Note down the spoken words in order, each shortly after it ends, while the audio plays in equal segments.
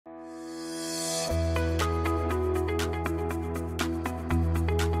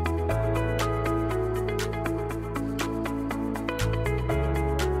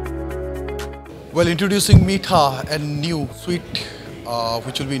Well, introducing Meetha, a new sweet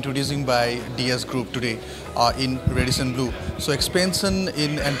which will be introducing by DS Group today in Radisson Blu. So expansion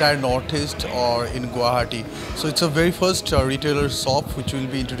in entire Northeast or in Guwahati. So it's a very first retailer shop which will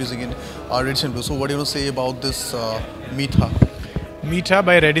be introducing in Radisson Blu. So what do you want to say about this Meetha? Meetha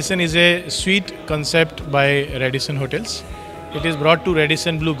by Radisson is a sweet concept by Radisson Hotels. It is brought to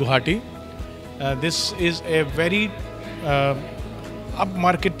Radisson Blu Guwahati. This is a very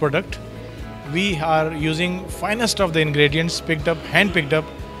upmarket product. We are using finest of the ingredients picked up, hand picked up,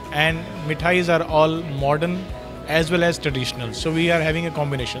 and mithais are all modern as well as traditional. So we are having a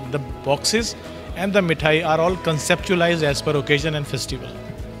combination. The boxes and the mithai are all conceptualized as per occasion and festival.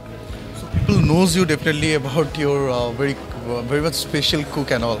 So people knows you definitely about your very much special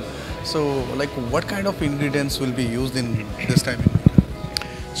cook and all. So like what kind of ingredients will be used in this time?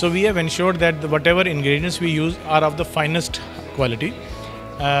 So we have ensured that whatever ingredients we use are of the finest quality.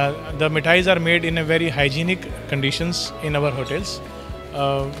 The mithais are made in a very hygienic conditions in our hotels.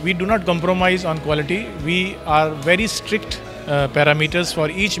 We do not compromise on quality. We are very strict parameters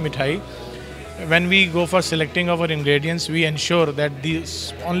for each mithai. When we go for selecting our ingredients, we ensure that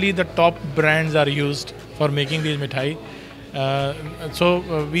only the top brands are used for making these mithai.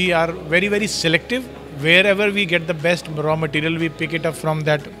 We are very selective. Wherever we get the best raw material, we pick it up from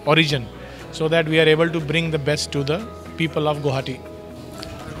that origin, so that we are able to bring the best to the people of Guwahati.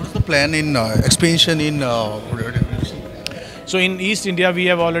 What's the plan in expansion in? So in East India, we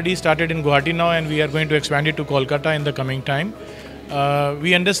have already started in Guwahati now, and we are going to expand it to Kolkata in the coming time.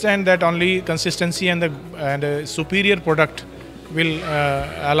 We understand that only consistency and a superior product will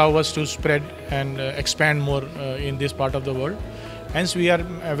allow us to spread and expand more in this part of the world. Hence, we are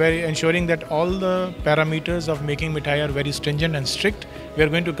very ensuring that all the parameters of making mithai are very stringent and strict. We are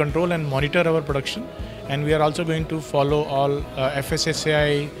going to control and monitor our production, and we are also going to follow all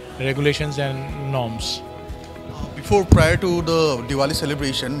FSSAI regulations and norms. Prior to the Diwali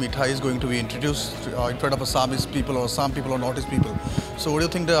celebration, Meetha is going to be introduced in front of Assamese people or some people or Northeast people. So what do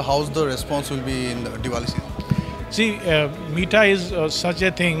you think how's the response will be in the Diwali season? See, Meetha is such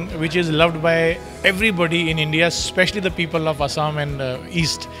a thing which is loved by everybody in India, especially the people of Assam and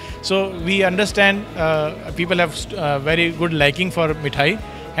East. So we understand people have very good liking for mithai.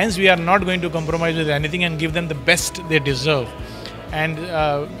 Hence, we are not going to compromise with anything and give them the best they deserve. And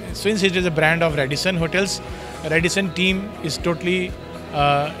since it is a brand of Radisson Hotels, Radisson team is totally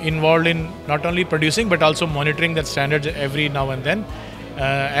involved in not only producing but also monitoring that standards every now and then.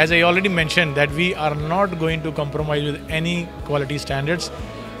 As I already mentioned, that we are not going to compromise with any quality standards.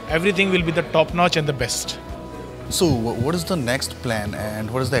 Everything will be the top notch and the best. So what is the next plan and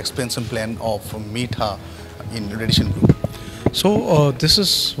what is the expansion plan of Meetha in Radisson Blu? So this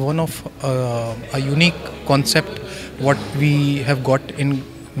is one of a unique concept what we have got in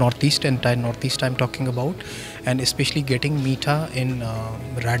Northeast, entire Northeast I'm talking about, and especially getting Meetha in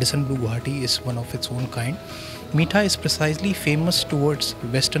Radisson Blu Guwahati is one of its own kind. Meetha is precisely famous towards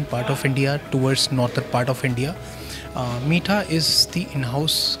western part of India, towards northern part of India. Meetha is the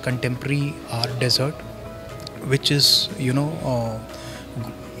in-house contemporary art dessert, which is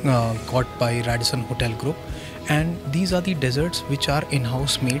got by Radisson Hotel Group, and these are the desserts which are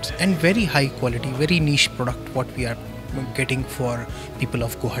in-house made and very high quality, very niche product what we are getting for people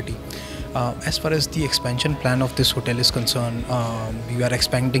of Guwahati. As far as the expansion plan of this hotel is concerned, we are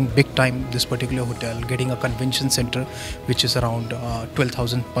expanding big time this particular hotel, getting a convention center which is around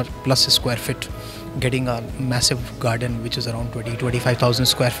 12,000 plus square feet, getting a massive garden which is around 25,000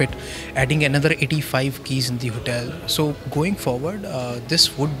 square feet, adding another 85 keys in the hotel. So going forward,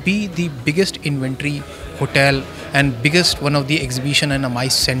 this would be the biggest inventory hotel and biggest one of the exhibition and a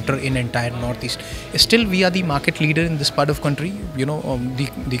MICE center in entire Northeast. Still, we are the market leader in this part of country.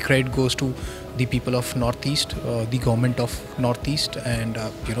 The credit goes to the people of Northeast, the government of Northeast, and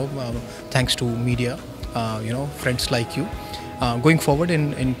thanks to media, friends like you. Going forward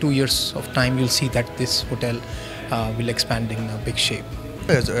in 2 years of time, you'll see that this hotel will expand in a big shape.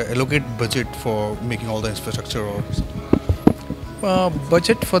 Allocate budget for making all the infrastructure or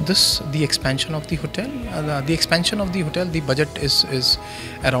budget for this, the expansion of the hotel. The budget is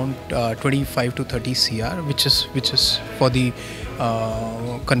around 25 to 30 CR, which is for the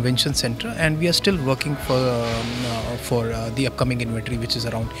convention center, and we are still working for the upcoming inventory, which is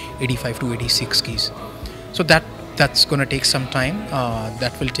around 85 to 86 keys. So that's going to take some time.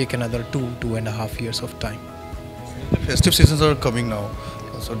 That will take another 2.5 years of time. The festive seasons are coming now.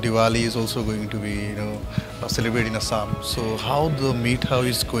 So Diwali is also going to be celebrated in Assam. So how the Meetha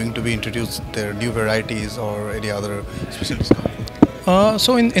is going to be introduced, their new varieties or any other specialties?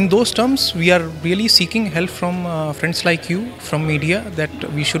 So in those terms, we are really seeking help from friends like you, from media, that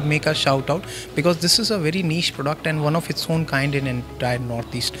we should make a shout out, because this is a very niche product and one of its own kind in entire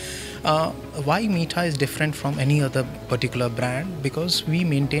Northeast. Why Meetha is different from any other particular brand? Because we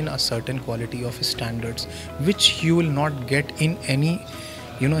maintain a certain quality of standards, which you will not get in any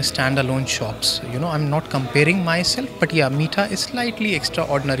standalone shops. I'm not comparing myself, but yeah, Meetha is slightly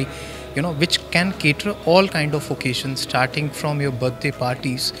extraordinary, which can cater all kind of occasions, starting from your birthday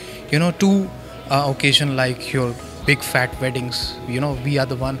parties, to occasion like your big fat weddings. We are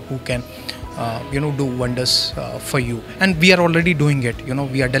the one who can do wonders for you, and we are already doing it.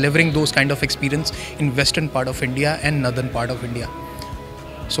 We are delivering those kind of experience in western part of India and northern part of India.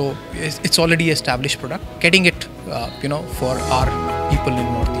 So it's already established product, getting it for our people in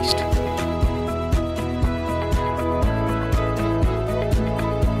Northeast.